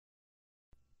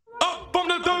from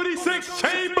the 36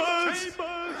 chambers.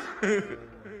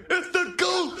 It's the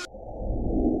ghost.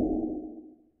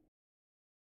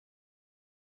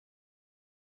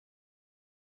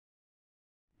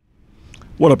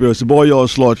 What up, yo? It's your boy, y'all,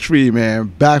 LLoyd Banks, man.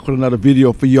 Back with another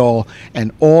video for y'all.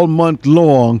 And all month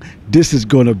long, this is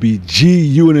going to be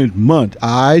G-Unit month,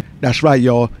 all right? That's right,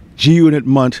 y'all. G-Unit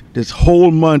month. This whole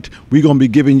month, we're going to be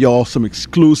giving y'all some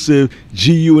exclusive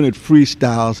G-Unit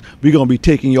freestyles. We're going to be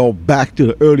taking y'all back to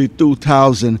the early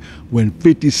 2000s when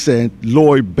 50 Cent,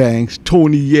 LLoyd Banks,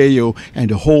 Tony Yayo,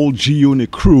 and the whole G-Unit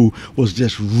crew was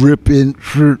just ripping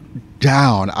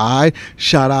down. Alright,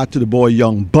 shout out to the boy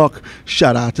Young Buck,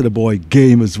 shout out to the boy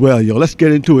Game as well, yo. Let's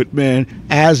get into it, man.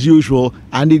 As usual,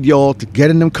 I need y'all to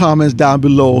get in them comments down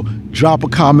below. Drop a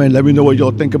comment, let me know what y'all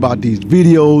think about these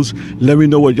videos. Let me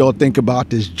know what y'all think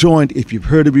about this joint, if you've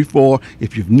heard it before,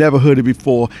 if you've never heard it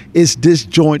before. Is this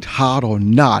joint hot or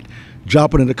not?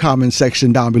 Drop it in the comment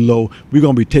section down below. We're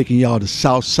gonna be taking y'all to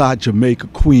Southside Jamaica,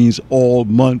 Queens all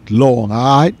month long.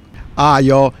 Alright,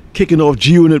 y'all, kicking off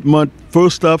G-Unit month.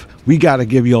 First up, we gotta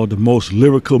give y'all the most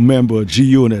lyrical member of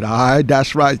G-Unit, alright?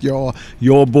 That's right, y'all.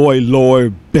 Your boy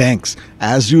LLoyd Banks.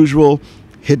 As usual,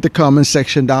 hit the comment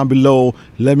section down below.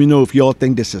 Let me know if y'all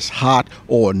think this is hot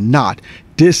or not.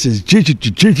 This is G-Unit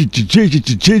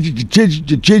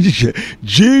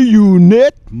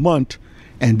month,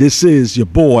 and this is your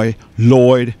boy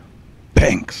LLoyd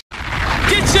Banks.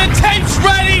 Get your tapes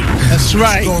ready. That's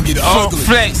right. It's gonna get ugly.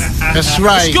 Flex. That's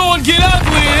right. It's gonna get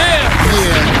ugly,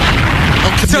 Yeah.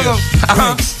 Tell them,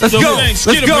 let's go. Banks,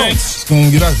 Let's go. It's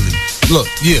gonna get ugly. Look,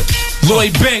 yeah.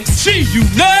 LLoyd Banks,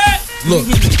 G-Unit. Look,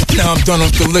 now I'm done off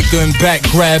the liquor and back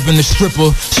grabbing the stripper,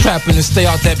 strapping to stay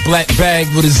out that black bag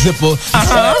with a zipper.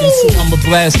 I'm a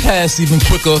blast past even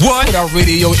quicker. What? Put out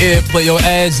radio airplay your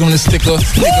ads on the sticker.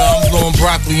 Nigga, I'm blowing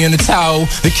broccoli in the towel.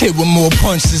 The kid with more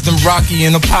punches than Rocky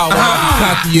in the power.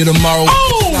 Cocky tomorrow.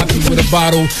 Cocky with a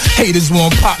bottle. Haters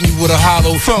won't pop me with a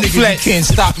hollow. Nigga, you can't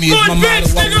stop me. It's my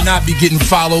motto. I will not be getting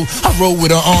followed. I roll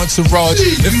with an entourage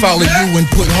and follow you and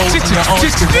put hoes in the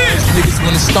entourage. Niggas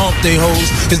wanna stomp they hoes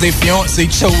cause they Beyonce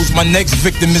chose. My next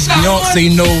victim is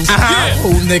Beyonce knows.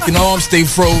 Whole neck and arms stay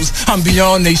froze. I'm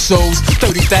beyond they shows.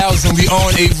 30,000, we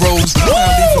on 8 rows. When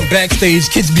I leave from backstage,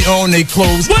 kids be on they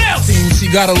clothes. Seems she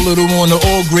got a little on the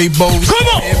all gray bows. Come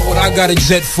on. And what I got a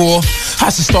jet for, I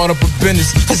should start up a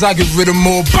business cause I get rid of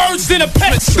more Birds in a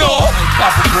pet store.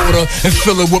 Pop a water and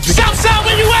fill it with the Southside,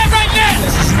 where you at right now?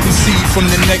 as you can see from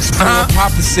the next floor.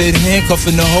 Papa said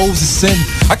handcuffing the hoes is sin.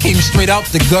 I came straight out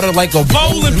the gutter like a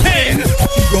Bowling pin.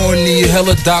 You gonna need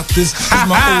hella doctors. Cause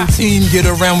my whole team get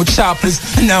around with choppers.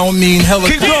 And I don't mean hella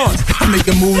Keep going. I'm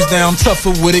making moves down, I'm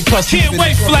tougher with it. Plus Can't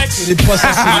wait, Flex.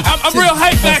 I'm real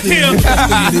hype back here.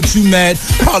 That you mad,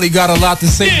 probably got a lot to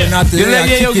say, but not the I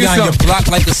kick it on your block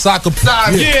like a soccer.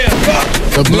 Yeah.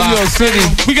 The New block. York City.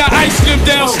 We got ice cream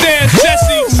downstairs,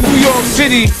 Jesse. New York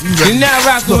City. You're now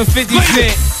rocking with 50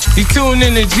 Cent. You tune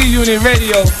in to G-Unit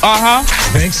Radio.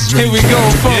 Banks is Here we go.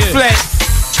 Full Flex.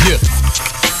 Yeah.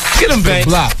 Get him, Banks.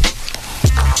 Block.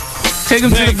 Take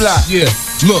him to the block. Yeah.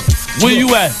 Look. Where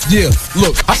you at? Yeah,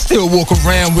 look, I still walk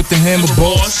around with the hammer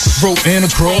balls, rope and a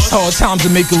cross. Hard times to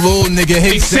make a little nigga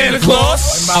hate Santa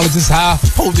Claus. My mileage is high,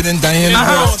 hold it in Diana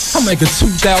Ross. I'm like a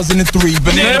 2003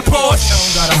 banana Porsche. I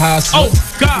don't got a high slip.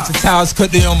 God. Get your tires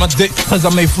cut there on my dick, cause I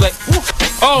may flex.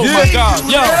 Oh my God,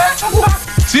 yo.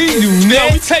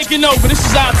 G-Unit. We taking over, this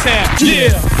is our town.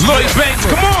 Yeah. LLoyd Banks,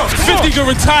 come on. 50 can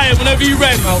retire whenever you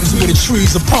ready. Mountains where the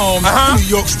trees are palm. New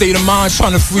York state of mind,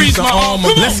 trying to freeze the arm.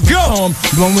 Let's go.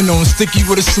 Blowing on sticky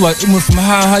with a slut. It went from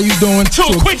hi, how you doing? To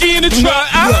a quickie in the truck.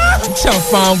 I'm trying to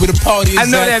find where the party is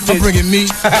I know at. that I'm bitch. bringing me,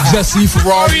 Jesse,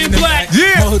 Ferrari, in black.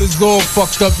 My hood is all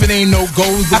fucked up, it ain't no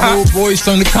goals. The little boys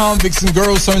turn to convicts and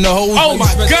girls turn to hoes. Oh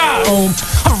my God. Home.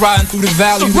 I'm riding through the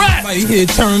valley. It's a rap. Might hear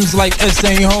terms like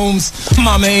S.A. Holmes.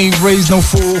 Mama ain't raised no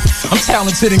fool. I'm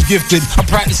talented and gifted. I'm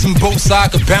practicing both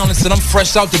sides of balance and I'm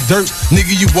fresh out the dirt.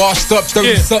 Nigga, you washed up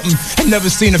 30-something and never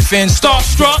seen a fan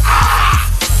Starstruck.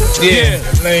 Yeah.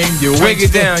 Lame, you Break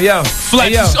it down, yo.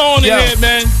 Flex is on in here,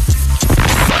 man.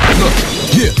 Look,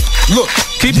 yeah, look.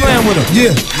 Keep playing with him.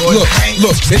 Yeah,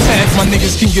 look, it's half my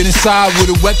niggas can get inside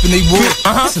with a weapon they would.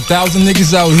 It's 1,000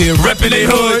 niggas out here Reppin' they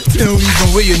hood. They don't even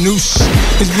wear your new shit.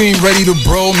 Cause we ain't ready to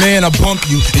bro, man, I bump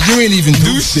you. And you ain't even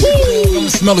do shit. I'ma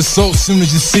smell it so soon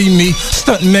as you see me.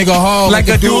 Stuntin' mega hard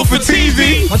Like I do it for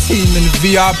TV. My team in the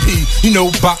VIP, you know,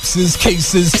 boxes,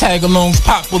 cases, tag-alongs,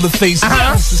 pop full of faces.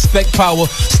 Don't suspect power,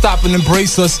 stop and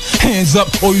embrace us. Hands up,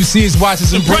 all you see is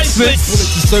watches and bracelets. Bullets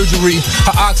to surgery,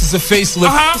 her ox is a facelift.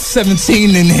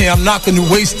 17 in here, I'm not gonna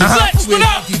waste this. Flex, what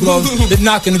up? Gloves, they're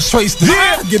not gonna trace this.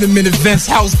 Get them in events,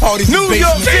 house parties, New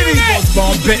York City.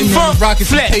 Bomb betting on the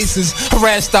Rockets and Pacers.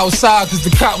 Harassed outside cause the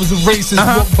cop was a racist.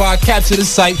 Walked by, captured the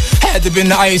site. Had to be in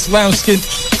the ice, lounge skin.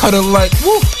 Cut her like,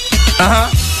 woo.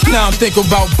 Now I'm thinking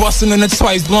about busting in her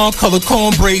twice. Blonde color,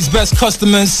 corn braids, best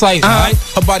customer in sight. Alright,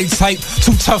 her body tight,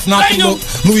 too tough not to look.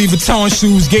 Louis Vuitton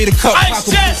shoes, gator cup,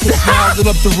 pocket smiles lit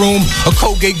up the room. A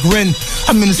Colgate grin.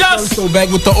 I'm in the so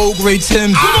bag with the old gray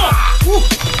Tim.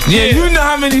 Yeah, you know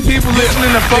how many people listening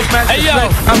to Folk Master. Hey,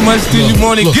 yo, how much do you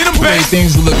want to get them back?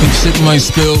 Things are looking shit might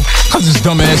spill. Cause this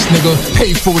dumbass nigga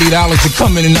paid $40 to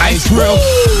come in the ice grill.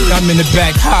 I'm in the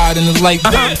back, hide in the light.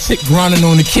 Chick grinding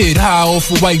on the kid, high off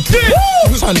a white pill.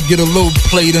 Trying to get a little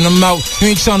plate in the mouth.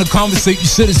 You ain't trying to conversate, you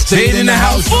should've stayed in the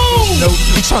house. No,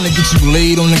 we trying to get you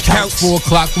laid on the couch. 4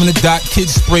 o'clock when the dot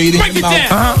kids sprayed in your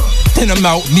mouth. Then I'm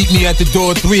out, meet me at the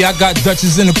door 3. I got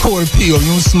Dutchess in a quarter peel.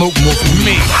 You don't smoke more for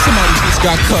me. Somebody just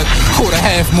got cut, caught a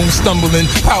half moon stumbling.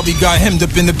 Probably got hemmed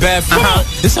up in the bathroom.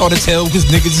 It's hard to tell cause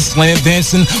niggas is slam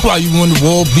dancing while you on the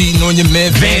wall beating on your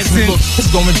man Vanson. Look,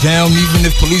 it's going down even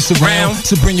if police around.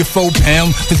 So bring your 4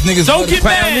 pound cause niggas don't get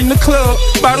mad in the club.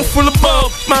 Bottle full of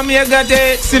bub. Mommy, I got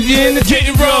that if you're in the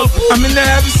getting rough. I'm in the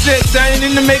having sex, I ain't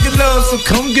in the making love. So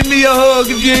come give me a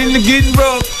hug if you're in the getting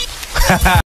rough.